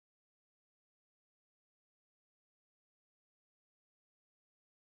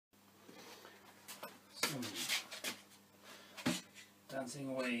dancing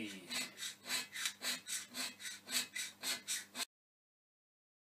away.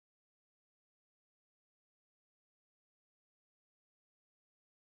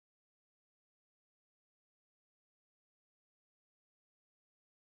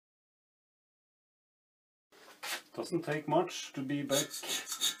 Doesn't take much to be back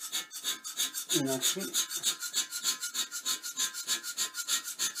in action.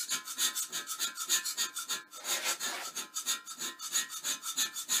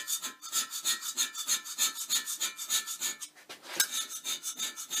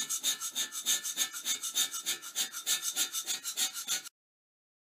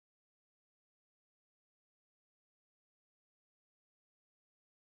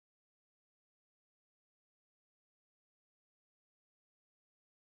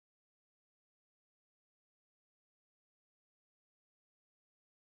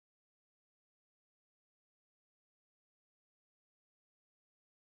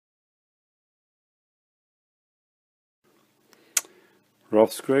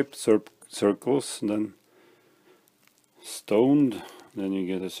 Rough scrape circles, and then stoned, then you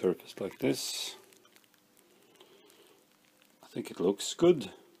get a surface like this. I think it looks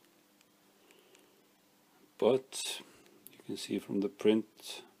good, but you can see from the print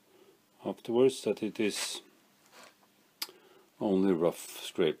afterwards that it is only rough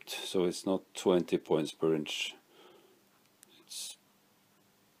scraped, so it's not 20 points per inch, it's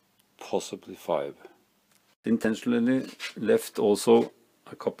possibly 5. Intentionally left also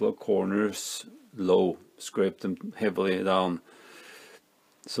a couple of corners low, scraped them heavily down.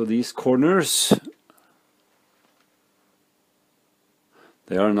 So these corners,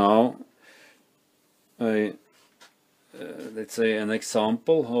 they are now let's say an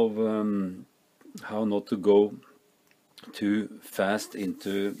example of how not to go too fast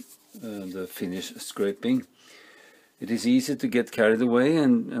into the finish scraping. It is easy to get carried away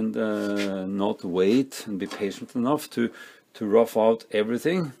and not wait and be patient enough to rough out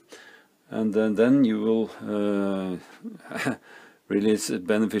everything, and then you will really, it's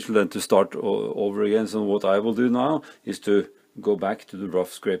beneficial then to start over again. So what I will do now is to go back to the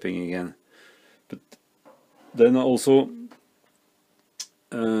rough scraping again. But then also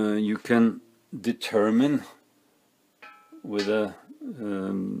you can determine with a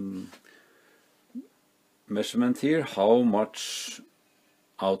measurement here how much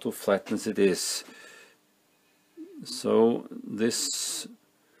out of flatness it is. So this,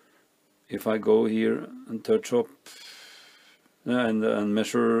 if I go here and touch up and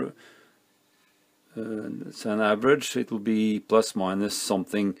measure it's an average, it will be plus minus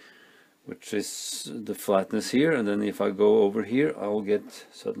something, which is the flatness here, and then if I go over here I will get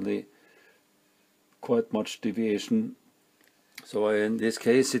suddenly quite much deviation. So in this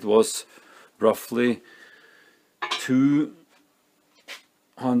case it was roughly 0.02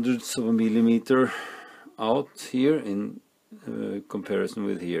 of a millimeter out here in comparison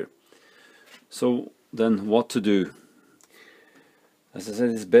with here. So then what to do? As I said,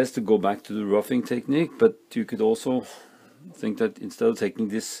 it's best to go back to the roughing technique, but you could also think that instead of taking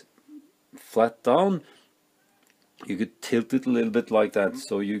this flat down, you could tilt it a little bit like that,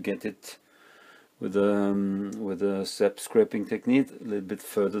 so you get it with a step scraping technique a little bit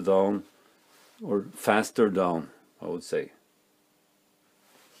further down, or faster down, I would say.